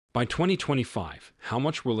By 2025, how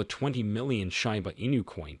much will a 20 million Shiba Inu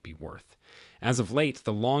coin be worth? As of late,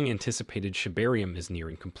 the long-anticipated Shibarium is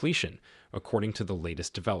nearing completion, according to the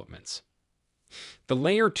latest developments. The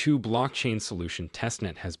Layer 2 blockchain solution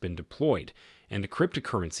testnet has been deployed, and the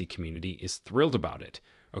cryptocurrency community is thrilled about it,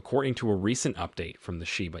 according to a recent update from the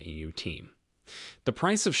Shiba Inu team. The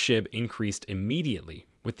price of Shib increased immediately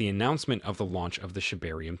with the announcement of the launch of the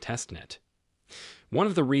Shibarium testnet. One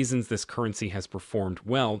of the reasons this currency has performed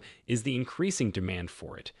well is the increasing demand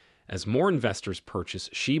for it, as more investors purchase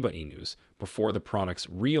Shiba Inus before the product's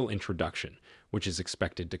real introduction, which is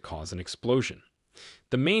expected to cause an explosion.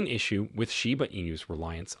 The main issue with Shiba Inu's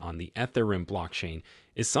reliance on the Ethereum blockchain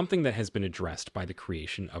is something that has been addressed by the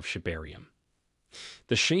creation of Shibarium.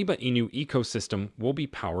 The Shiba Inu ecosystem will be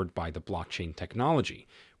powered by the blockchain technology,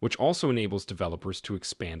 which also enables developers to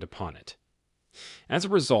expand upon it. As a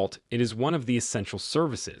result, it is one of the essential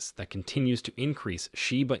services that continues to increase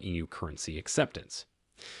Shiba Inu currency acceptance.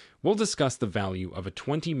 We'll discuss the value of a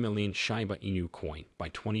 20 million Shiba Inu coin by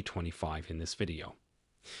 2025 in this video.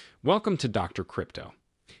 Welcome to Dr. Crypto,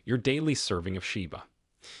 your daily serving of Shiba.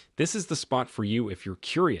 This is the spot for you if you're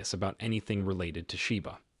curious about anything related to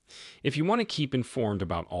Shiba. If you want to keep informed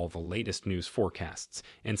about all the latest news forecasts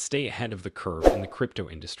and stay ahead of the curve in the crypto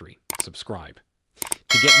industry, subscribe.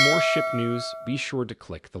 To get more SHIB news, be sure to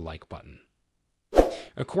click the like button.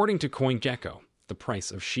 According to CoinGecko, the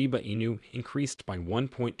price of Shiba Inu increased by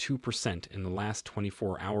 1.2% in the last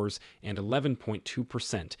 24 hours and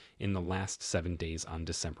 11.2% in the last 7 days on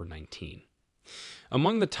December 19.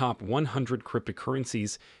 Among the top 100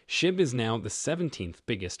 cryptocurrencies, Shib is now the 17th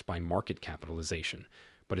biggest by market capitalization,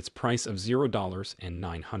 but its price of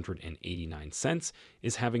 $0.989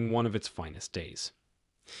 is having one of its finest days.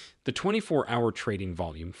 The 24-hour trading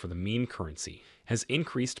volume for the meme currency has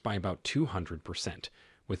increased by about 200%,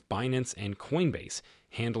 with Binance and Coinbase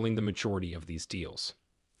handling the majority of these deals.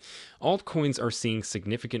 Altcoins are seeing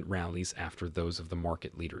significant rallies after those of the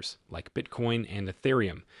market leaders, like Bitcoin and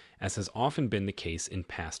Ethereum, as has often been the case in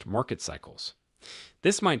past market cycles.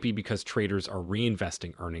 This might be because traders are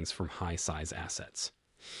reinvesting earnings from high-size assets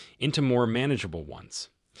into more manageable ones.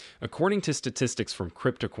 According to statistics from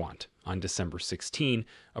CryptoQuant, on December 16,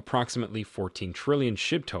 approximately 14 trillion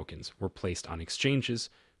SHIB tokens were placed on exchanges,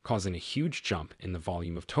 causing a huge jump in the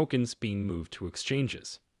volume of tokens being moved to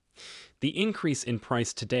exchanges. The increase in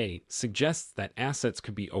price today suggests that assets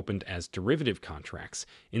could be opened as derivative contracts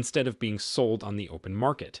instead of being sold on the open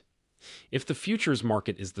market. If the futures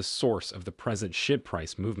market is the source of the present SHIB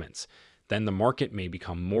price movements, then the market may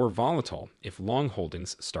become more volatile if long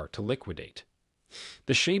holdings start to liquidate.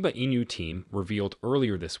 The Shiba Inu team revealed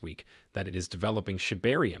earlier this week that it is developing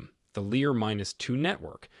Shibarium, the Layer 2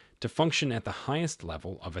 network, to function at the highest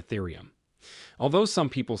level of Ethereum. Although some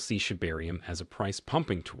people see Shibarium as a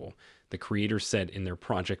price-pumping tool, the creators said in their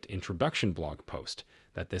project introduction blog post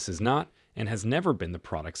that this is not and has never been the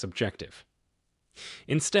product's objective.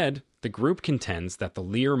 Instead, the group contends that the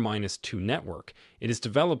Layer 2 network it is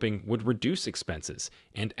developing would reduce expenses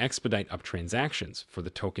and expedite up transactions for the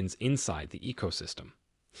tokens inside the ecosystem.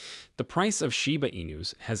 The price of Shiba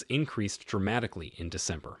Inus has increased dramatically in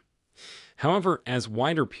December. However, as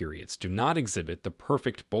wider periods do not exhibit the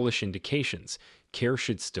perfect bullish indications, care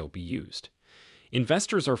should still be used.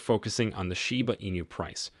 Investors are focusing on the Shiba Inu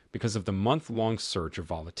price because of the month-long surge of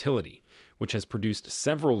volatility, which has produced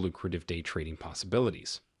several lucrative day trading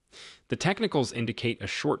possibilities. The technicals indicate a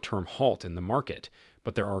short-term halt in the market,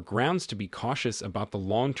 but there are grounds to be cautious about the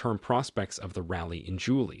long-term prospects of the rally in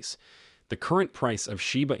Julies. The current price of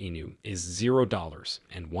Shiba Inu is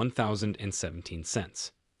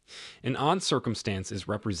 $0.1017. An odd circumstance is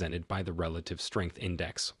represented by the Relative Strength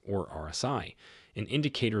Index, or RSI, an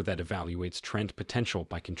indicator that evaluates trend potential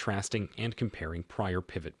by contrasting and comparing prior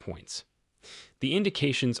pivot points. The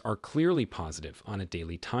indications are clearly positive on a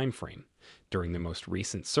daily time frame. During the most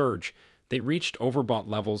recent surge, they reached overbought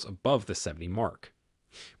levels above the 70 mark.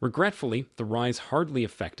 Regretfully, the rise hardly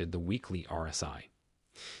affected the weekly RSI.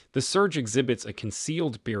 The surge exhibits a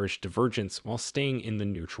concealed bearish divergence while staying in the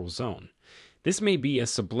neutral zone. This may be a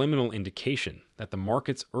subliminal indication that the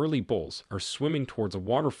market's early bulls are swimming towards a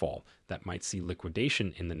waterfall that might see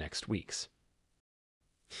liquidation in the next weeks.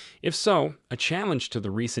 If so, a challenge to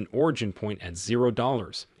the recent origin point at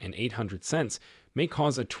 $0.800 may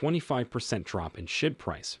cause a 25% drop in SHIB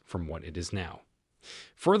price from what it is now.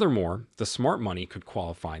 Furthermore, the smart money could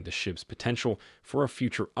qualify the SHIB's potential for a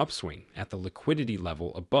future upswing at the liquidity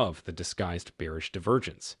level above the disguised bearish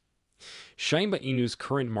divergence. Shiba Inu's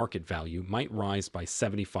current market value might rise by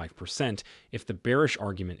 75% if the bearish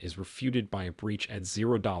argument is refuted by a breach at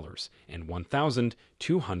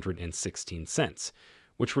 $0.1216,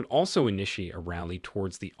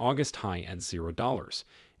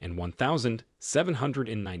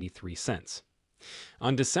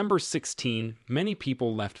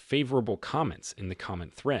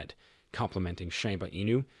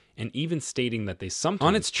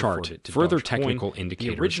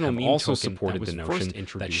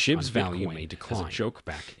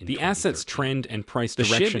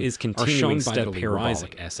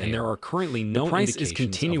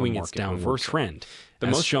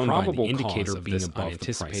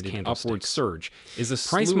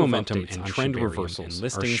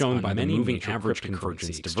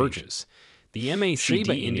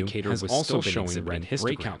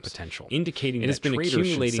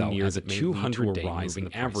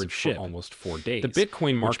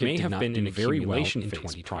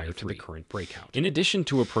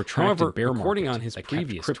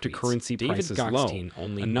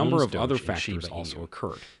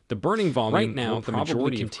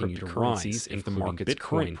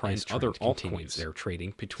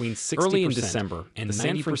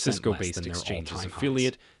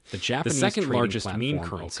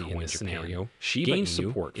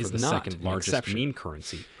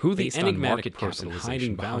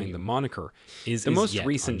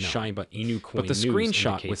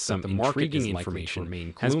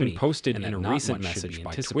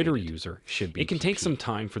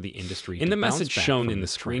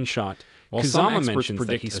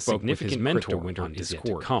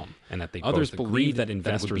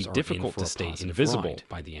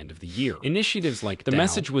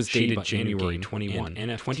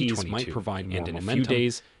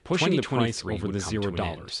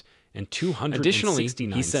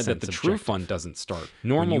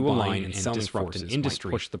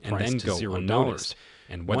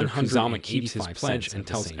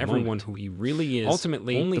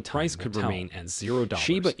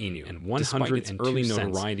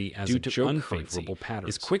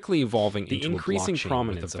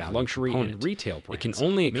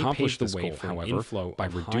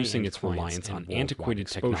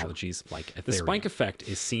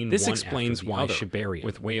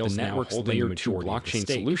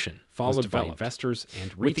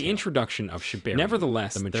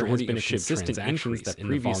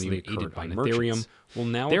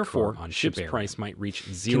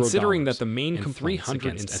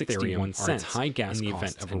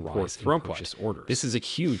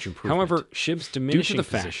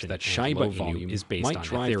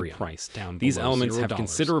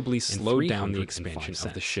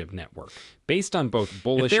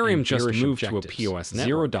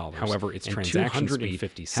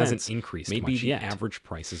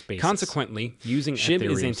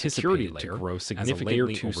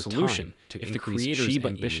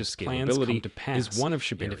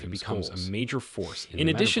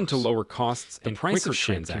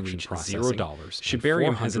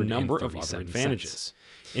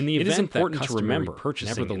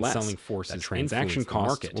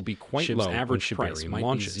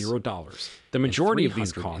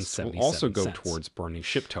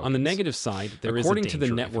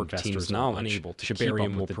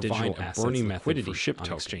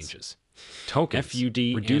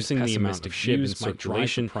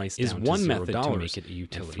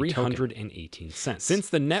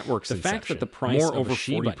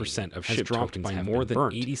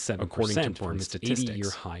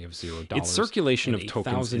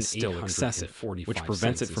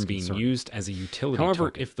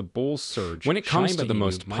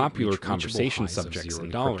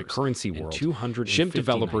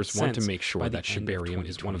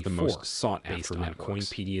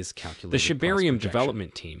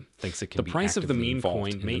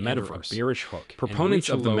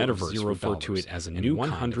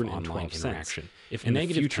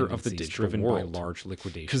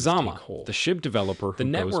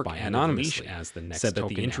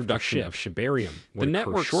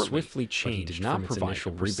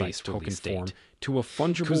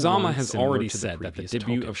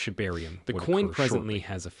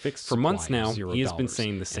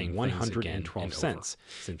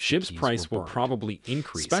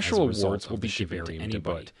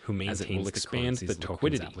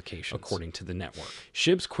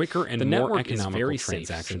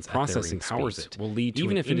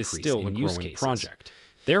 is still a growing project.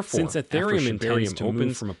 Therefore, since Ethereum intends to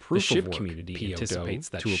move from a proof the of SHIB work community POW anticipates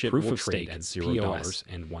that to a SHIB proof will of stake trade at at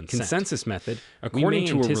 $0.01. consensus method, According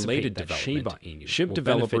to a anticipate related that development, Shiba Inu SHIB will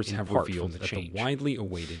developers benefit in have part revealed from the that the change. widely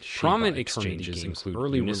awaited Prominent Shiba exchanges games include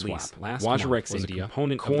early Uniswap, release last Wagerex month was India, a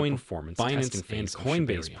component Coin, of the performance Binance, testing and phase of Coinbase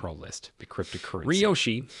Shibarium, Pro List. the cryptocurrency.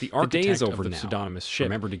 Ryoshi, the day is architect over of the now. pseudonymous SHIB,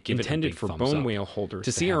 Remember to give intended it a big for thumbs bone up. whale holders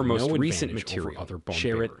To see our have most no recent advantage over material, other bone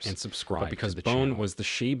share it bearers. and subscribe But because to the bone channel. was the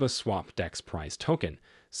Shiba Swap DEX prize token,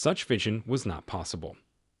 such vision was not possible.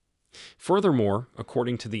 Furthermore,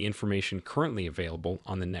 according to the information currently available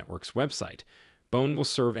on the network's website, Bone will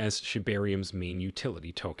serve as Shibarium's main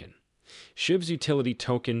utility token. SHIB's utility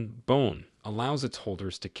token, Bone, allows its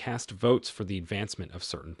holders to cast votes for the advancement of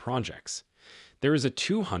certain projects. There is a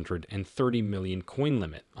 230 million coin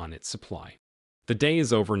limit on its supply. The day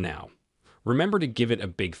is over now. Remember to give it a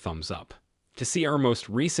big thumbs up. To see our most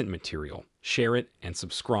recent material, share it and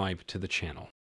subscribe to the channel.